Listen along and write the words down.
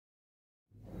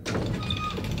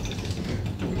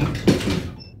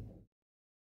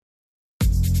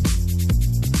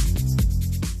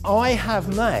I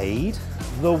have made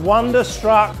the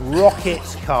Wonderstruck Rocket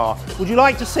Car. Would you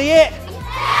like to see it?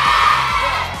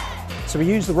 So we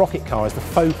use the rocket car as the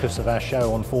focus of our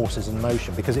show on Forces in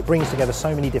Motion because it brings together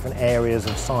so many different areas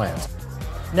of science.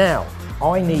 Now,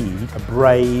 I need a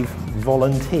brave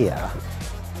volunteer.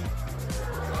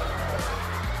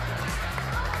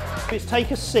 Let's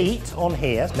take a seat on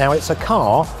here. Now it's a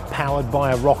car powered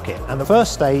by a rocket, and the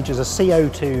first stage is a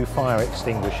CO2 fire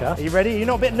extinguisher. Are you ready? You're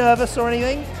not a bit nervous or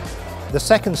anything? The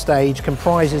second stage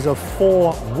comprises of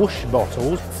 4 whoosh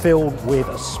bottles filled with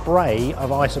a spray of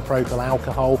isopropyl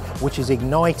alcohol, which is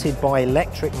ignited by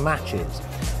electric matches.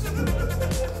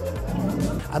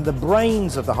 And the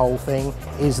brains of the whole thing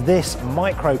is this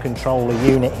microcontroller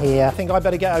unit here. I think I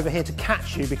better get over here to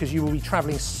catch you because you will be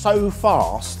traveling so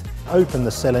fast. Open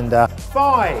the cylinder,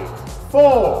 5,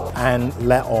 4, and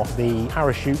let off the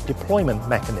parachute deployment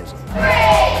mechanism. 3, 2,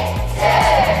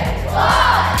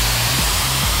 1.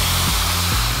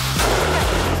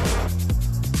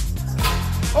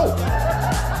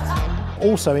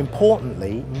 Also,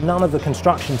 importantly, none of the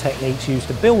construction techniques used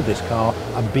to build this car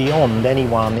are beyond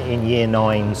anyone in year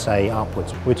 9, say,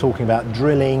 upwards. We're talking about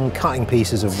drilling, cutting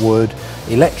pieces of wood,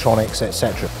 electronics,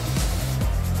 etc.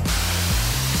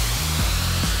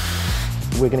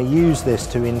 We're going to use this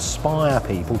to inspire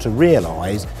people to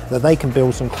realise that they can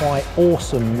build some quite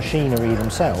awesome machinery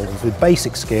themselves with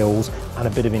basic skills and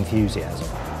a bit of enthusiasm.